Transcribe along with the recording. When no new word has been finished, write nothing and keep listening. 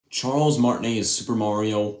Charles Martinet's Super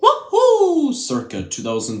Mario WoooHoooooo Circa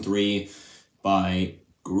 2003 by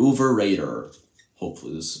Grooveraider.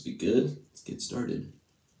 Hopefully this will be good. Let's get started.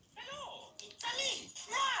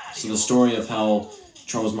 So the story of how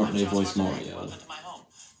Charles Martinet voiced Mario. Welcome to my home.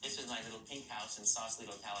 This is my little pink house in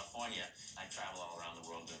Sausalito, California. I travel all around the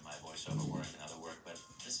world doing my voiceover work and other work, but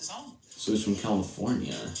this is home. So he's from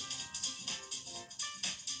California.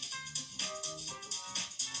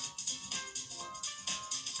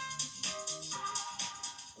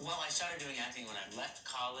 Well, I started doing acting when I left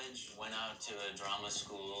college, went out to a drama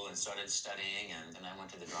school and started studying, and then I went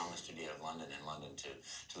to the drama studio of London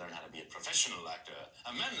to learn how to be a professional actor,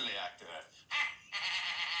 a manly actor.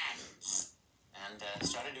 And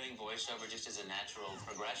started doing voiceover just as a natural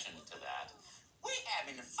progression to that. We're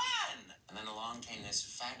having fun! And then along came this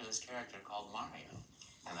fabulous character called Mario.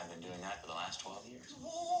 And I've been doing that for the last 12 years.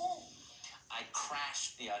 I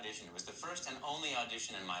crashed the audition. It was the first and only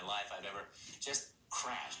audition in my life I've ever just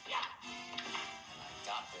crashed. And I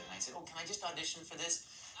got there and I said, oh, can I just audition for this?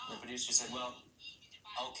 And the producer said, well,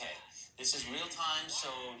 okay. This is real time, so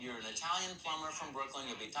you're an Italian plumber from Brooklyn.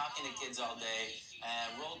 You'll be talking to kids all day.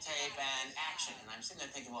 Roll tape and action. And I'm sitting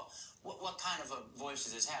there thinking, well, what kind of a voice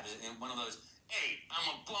does this have? Is it one of those, hey,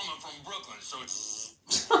 I'm a plumber from Brooklyn, so it's...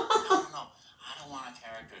 No. I don't want a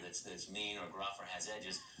character that's mean or gruff or has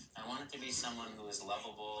edges. I want it to be someone who is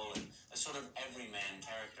lovable and a sort of everyman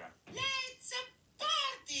character. Let's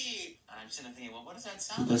party! And I'm sitting there thinking, well, what does that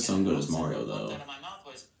sound like? That sound good as Mario, though. What out of my mouth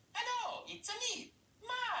was, hello, it's me,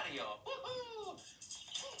 Mario. Woohoo!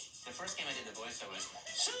 The first game I did the voiceover was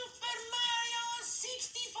Super Mario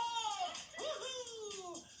 64.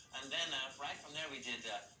 Woohoo! And then right from there we did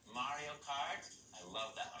Mario Kart. I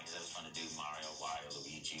love that one because it was fun to do. Mario, Wario,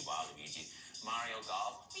 Luigi, Waluigi. Mario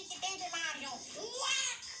Golf. Beat the baby Mario.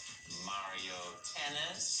 Whack! Mario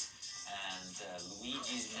Tennis. And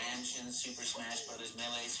Luigi's Mansion, Super Smash Brothers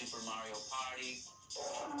Melee, Super Mario Party.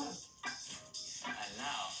 And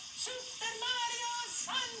now, Super Mario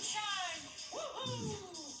Sunshine!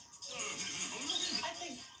 Woohoo! I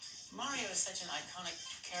think Mario is such an iconic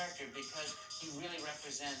character because he really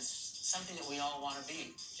represents something that we all want to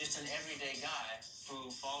be. Just an everyday guy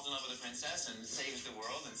who falls in love with a princess and saves the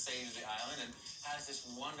world and saves the island and has this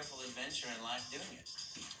wonderful adventure in life doing it.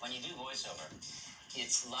 When you do voiceover,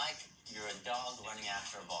 it's like you're a dog running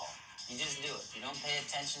after a ball. You just do it. You don't pay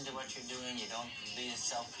attention to what you're doing. You don't be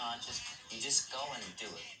self-conscious. You just go and do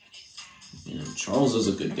it. Yeah, Charles is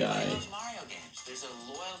a good guy. Mario games. There's a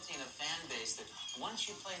loyalty and a fan base that once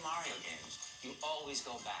you play Mario games, you always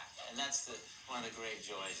go back. And that's one of the great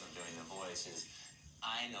joys of doing the voice is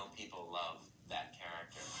I know people love that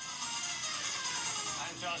character.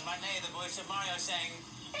 I'm Charles Martinet, the voice of Mario, saying,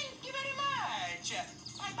 thank you very much.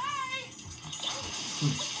 Bye-bye.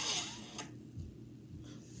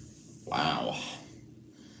 Wow.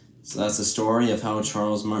 So that's the story of how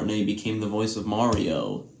Charles Martinet became the voice of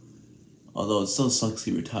Mario. Although it still sucks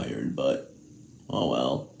he retired, but oh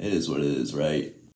well, it is what it is, right?